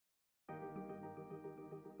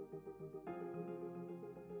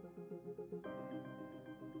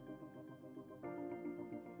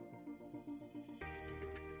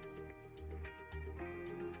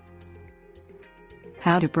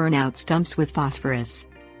How to burn out stumps with phosphorus.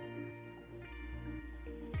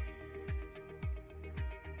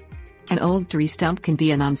 An old tree stump can be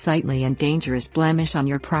an unsightly and dangerous blemish on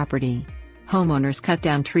your property. Homeowners cut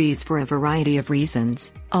down trees for a variety of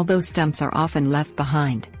reasons, although stumps are often left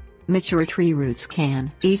behind. Mature tree roots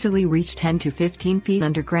can easily reach 10 to 15 feet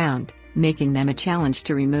underground, making them a challenge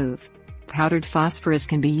to remove. Powdered phosphorus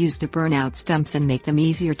can be used to burn out stumps and make them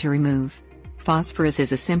easier to remove. Phosphorus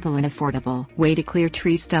is a simple and affordable way to clear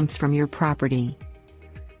tree stumps from your property.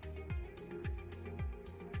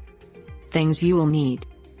 Things you will need: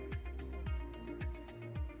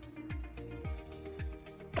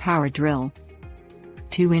 power drill,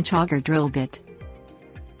 2-inch auger drill bit,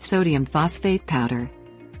 sodium phosphate powder,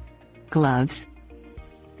 gloves,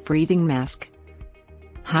 breathing mask,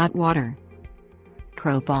 hot water,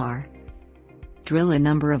 crowbar. Drill a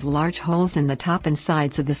number of large holes in the top and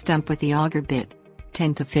sides of the stump with the auger bit.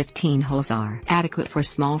 10 to 15 holes are adequate for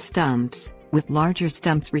small stumps, with larger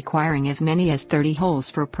stumps requiring as many as 30 holes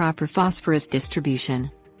for proper phosphorus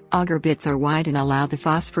distribution. Auger bits are wide and allow the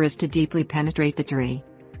phosphorus to deeply penetrate the tree.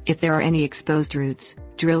 If there are any exposed roots,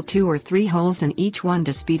 drill 2 or 3 holes in each one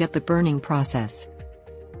to speed up the burning process.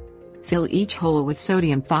 Fill each hole with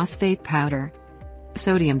sodium phosphate powder.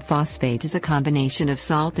 Sodium phosphate is a combination of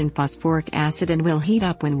salt and phosphoric acid and will heat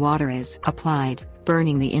up when water is applied,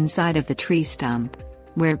 burning the inside of the tree stump.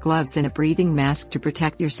 Wear gloves and a breathing mask to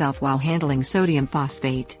protect yourself while handling sodium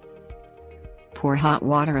phosphate. Pour hot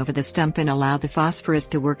water over the stump and allow the phosphorus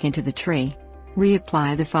to work into the tree.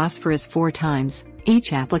 Reapply the phosphorus 4 times,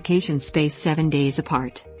 each application spaced 7 days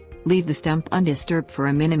apart. Leave the stump undisturbed for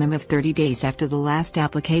a minimum of 30 days after the last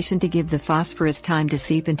application to give the phosphorus time to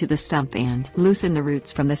seep into the stump and loosen the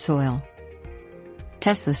roots from the soil.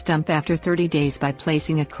 Test the stump after 30 days by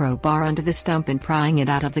placing a crowbar under the stump and prying it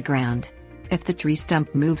out of the ground. If the tree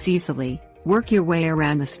stump moves easily, work your way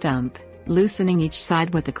around the stump, loosening each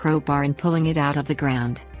side with the crowbar and pulling it out of the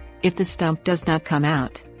ground. If the stump does not come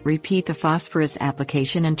out, repeat the phosphorus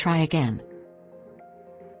application and try again.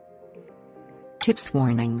 Tips: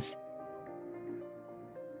 warnings.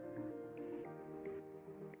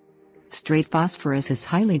 Straight phosphorus is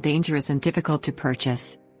highly dangerous and difficult to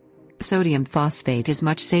purchase. Sodium phosphate is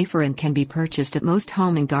much safer and can be purchased at most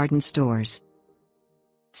home and garden stores.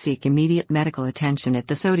 Seek immediate medical attention if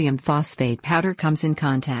the sodium phosphate powder comes in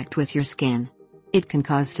contact with your skin. It can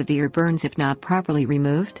cause severe burns if not properly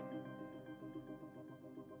removed.